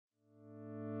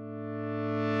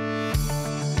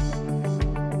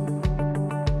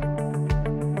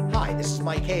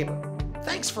Mike Haber.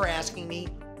 Thanks for asking me,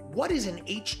 what is an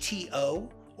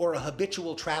HTO, or a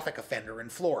habitual traffic offender in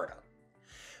Florida?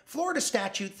 Florida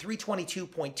Statute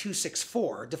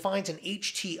 322.264 defines an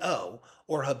HTO,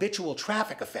 or habitual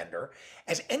traffic offender,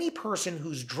 as any person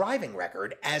whose driving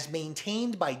record, as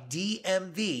maintained by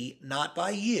DMV, not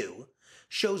by you,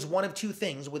 shows one of two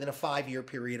things within a 5-year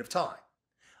period of time.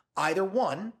 Either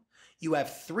one, you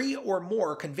have 3 or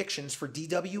more convictions for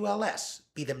DWLS,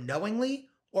 be them knowingly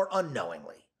or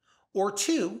unknowingly. Or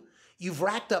 2, you've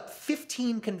racked up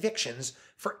 15 convictions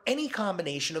for any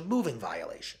combination of moving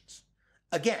violations.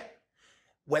 Again,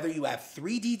 whether you have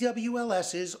 3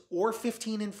 DWLSs or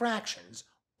 15 infractions,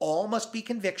 all must be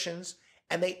convictions,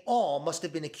 and they all must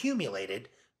have been accumulated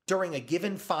during a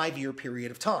given 5-year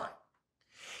period of time.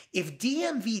 If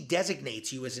DMV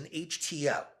designates you as an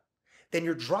HTO, then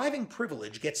your driving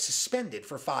privilege gets suspended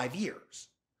for 5 years.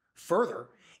 Further,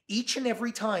 each and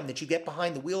every time that you get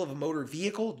behind the wheel of a motor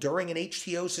vehicle during an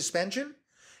HTO suspension,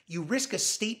 you risk a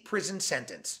state prison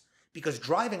sentence because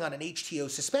driving on an HTO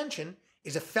suspension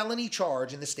is a felony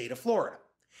charge in the state of Florida.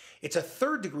 It's a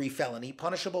 3rd-degree felony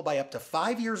punishable by up to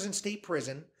 5 years in state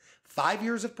prison, 5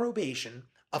 years of probation,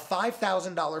 a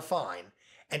 $5,000 fine,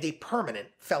 and a permanent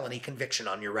felony conviction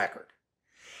on your record.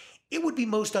 It would be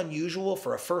most unusual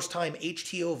for a first-time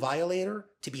HTO violator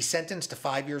to be sentenced to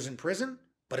 5 years in prison,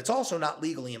 but it's also not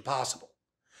legally impossible.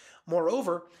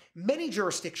 Moreover, many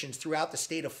jurisdictions throughout the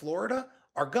state of Florida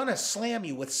are going to slam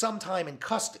you with some time in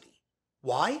custody.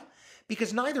 Why?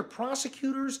 Because neither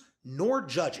prosecutors nor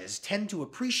judges tend to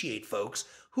appreciate folks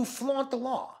who flaunt the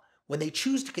law when they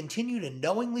choose to continue to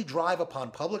knowingly drive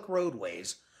upon public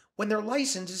roadways when their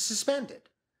license is suspended.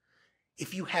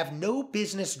 If you have no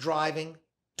business driving,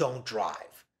 don't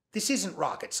drive. This isn't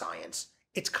rocket science.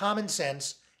 It's common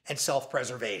sense and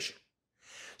self-preservation.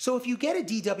 So if you get a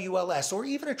DWLS or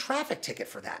even a traffic ticket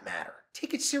for that matter,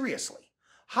 take it seriously.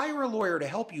 Hire a lawyer to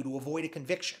help you to avoid a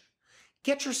conviction.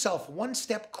 Get yourself one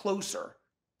step closer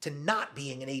to not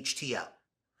being an HTO.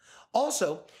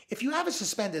 Also, if you have a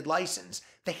suspended license,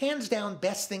 the hands-down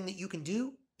best thing that you can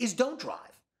do is don't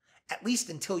drive, at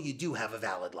least until you do have a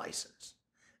valid license.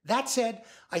 That said,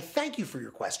 I thank you for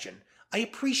your question. I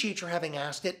appreciate your having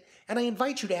asked it, and I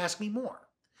invite you to ask me more.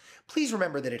 Please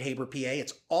remember that at HaberPA,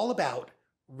 it's all about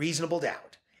reasonable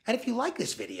doubt. And if you like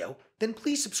this video, then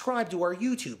please subscribe to our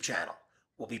YouTube channel.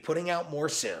 We'll be putting out more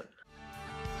soon.